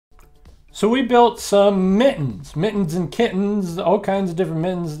So we built some mittens and kittens, all kinds of different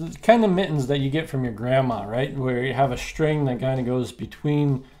mittens, the kind of mittens that you get from your grandma, right? Where you have a string that kind of goes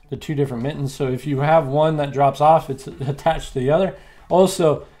between the two different mittens. So if you have one that drops off, it's attached to the other.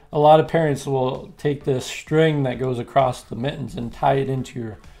 Also, a lot of parents will take this string that goes across the mittens and tie it into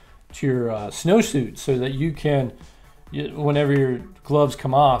your snowsuit so that you can, whenever your gloves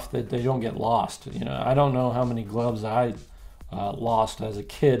come off, that they don't get lost. You know, I don't know how many gloves I lost as a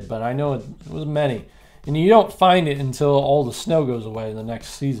kid, but I know it was many. And you don't find it until all the snow goes away the next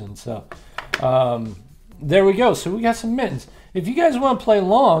season. So there we go. So we got some mittens. If you guys want to play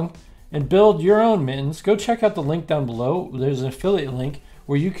along and build your own mittens, go check out the link down below. There's an affiliate link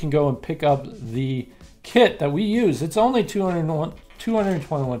where you can go and pick up the kit that we use. It's only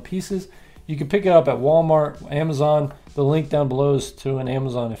 221 pieces. You can pick it up at Walmart, Amazon. The link down below is to an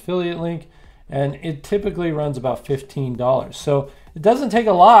Amazon affiliate link, and it typically runs about $15. So it doesn't take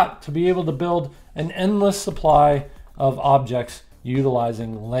a lot to be able to build an endless supply of objects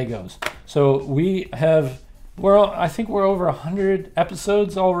utilizing Legos. So I think we're over 100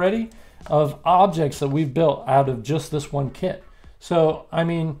 episodes already of objects that we've built out of just this one kit. So, I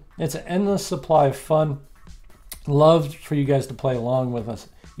mean, it's an endless supply of fun. Love for you guys to play along with us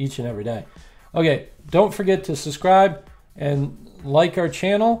each and every day. Okay, don't forget to subscribe and like our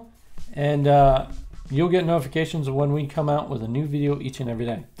channel, and you'll get notifications of when we come out with a new video each and every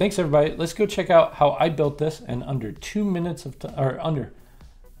day. Thanks, everybody. Let's go check out how I built this in under 2 minutes of time, or under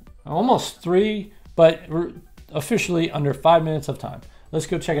almost 3, but officially under 5 minutes of time. Let's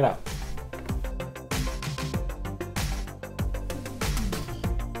go check it out.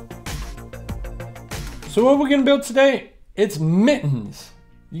 So what we're gonna build today, it's mittens.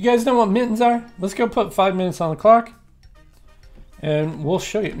 You guys know what mittens are? Let's go put 5 minutes on the clock and we'll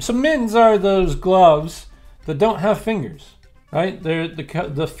show you. So mittens are those gloves that don't have fingers, right? They're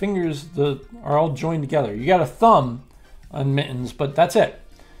the fingers that are all joined together. You got a thumb on mittens, but that's it.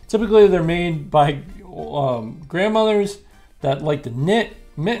 Typically they're made by grandmothers that like to knit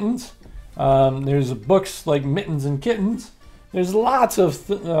mittens. There's books like Mittens and Kittens. There's lots of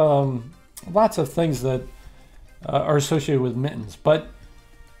things that are associated with mittens, but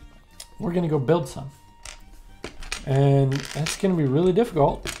we're gonna go build some. And that's gonna be really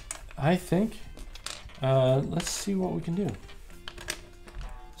difficult, I think. Let's see what we can do.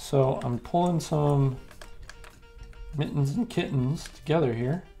 So I'm pulling some mittens and kittens together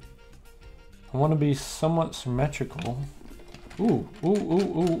here. I wanna be somewhat symmetrical. Ooh, ooh,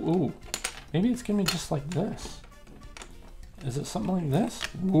 ooh, ooh, ooh. Maybe it's gonna be just like this. Is it something like this?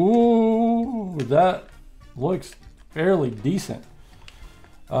 Ooh, that looks fairly decent.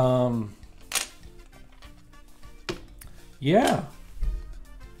 Yeah,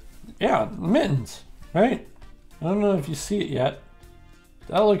 mittens, right? I don't know if you see it yet.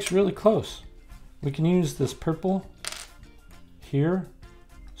 That looks really close. We can use this purple here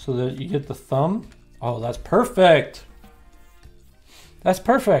so that you get the thumb. Oh, that's perfect. That's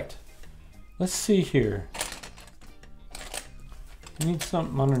perfect. Let's see here. I need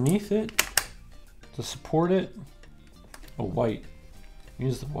something underneath it to support it. Oh, white.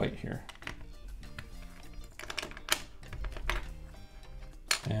 Use the white here.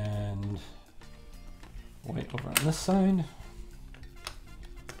 And white over on this side.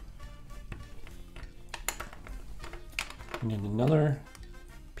 We need another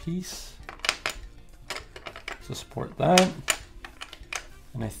piece to support that.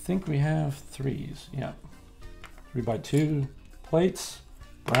 And I think we have 3s. Yeah. 3x2 plates,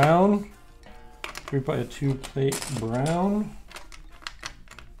 brown. 3x2 plate, brown.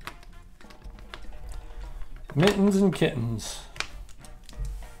 Mittens and kittens.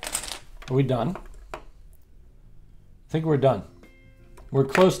 Are we done? I think we're done. We're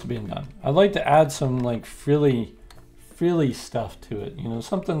close to being done. I'd like to add some like frilly stuff to it. You know,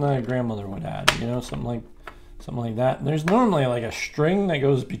 something that a grandmother would add. You know, something like that. And there's normally like a string that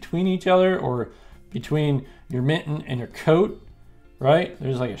goes between each other or between your mitten and your coat, right?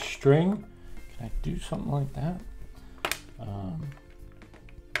 There's like a string. Can I do something like that?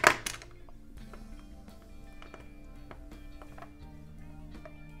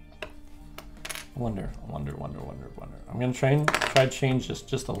 I wonder. I'm gonna try to change this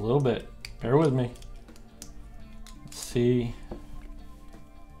just a little bit. Bear with me. Let's see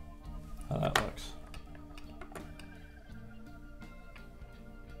how that looks.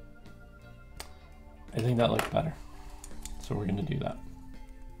 I think that looks better. So we're gonna do that.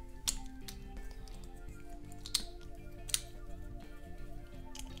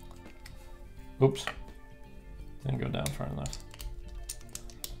 Oops. Didn't go down far enough.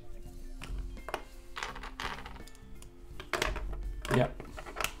 Yep.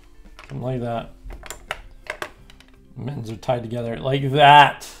 Something like that. Mittens are tied together like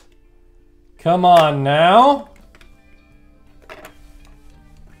that. Come on now.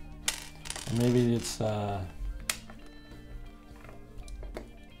 Maybe it's something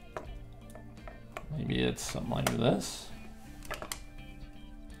like this.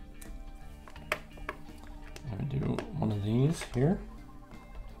 I'm gonna do one of these here.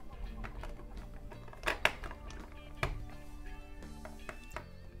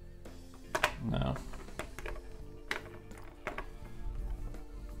 No.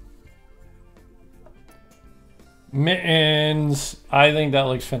 Mittens. I think that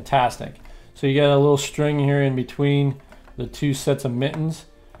looks fantastic. So you got a little string here in between the two sets of mittens.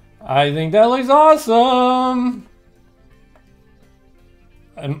 I think that looks awesome.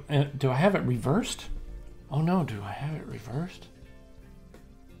 Do I have it reversed? Oh no, do I have it reversed?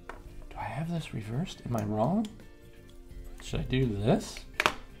 Do I have this reversed? Am I wrong? Should I do this?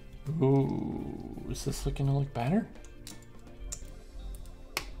 Ooh, is this looking to look better?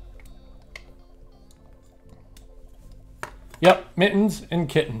 Yep, mittens and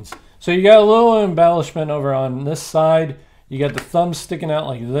kittens. So you got a little embellishment over on this side. You got the thumb sticking out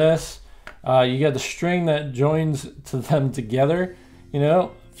like this. You got the string that joins to them together. You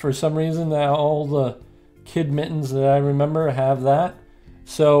know, for some reason that all the kid mittens that I remember have that.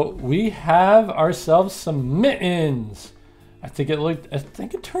 So we have ourselves some mittens. I think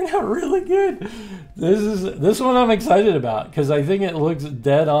it turned out really good. This one I'm excited about because I think it looks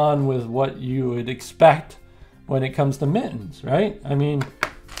dead on with what you would expect when it comes to mittens, right? I mean,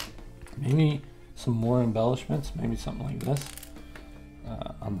 maybe some more embellishments, maybe something like this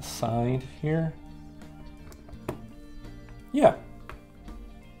on the side here. Yeah,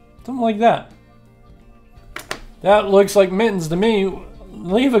 something like that. That looks like mittens to me.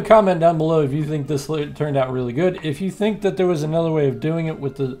 Leave a comment down below if you think this turned out really good. If you think that there was another way of doing it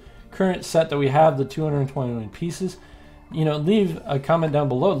with the current set that we have, the 229 pieces, you know, leave a comment down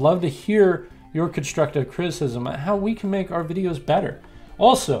below. I'd love to hear your constructive criticism on how we can make our videos better.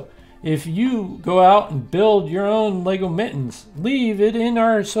 Also, if you go out and build your own Lego mittens, leave it in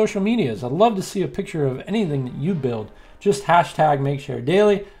our social medias. I'd love to see a picture of anything that you build. Just hashtag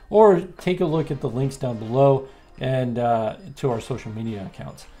MakeShareDaily or take a look at the links down below and to our social media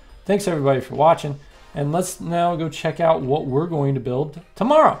accounts. Thanks everybody for watching, and let's now go check out what we're going to build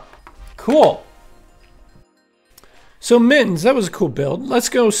tomorrow. Cool. So mittens, that was a cool build. Let's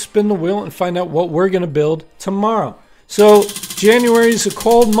go spin the wheel and find out what we're gonna build tomorrow. So January is a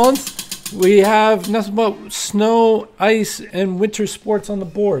cold month. We have nothing but snow, ice, and winter sports on the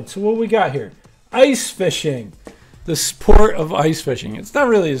board. So what we got here? Ice fishing. The sport of ice fishing. It's not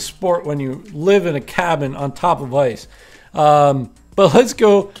really a sport when you live in a cabin on top of ice. But let's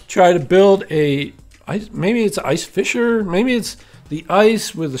go try to build maybe it's an ice fisher. Maybe it's the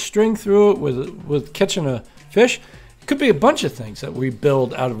ice with a string through it with catching a fish. It could be a bunch of things that we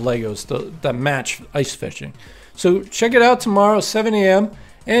build out of Legos that match ice fishing. So check it out tomorrow, 7 a.m.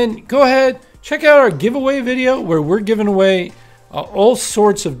 And go ahead, check out our giveaway video where we're giving away all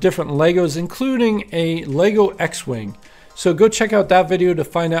sorts of different Legos, including a Lego X-Wing. So go check out that video to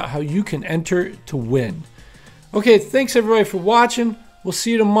find out how you can enter to win. Okay, thanks everybody for watching. We'll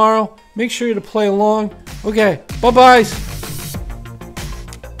see you tomorrow. Make sure to play along. Okay, bye-bye.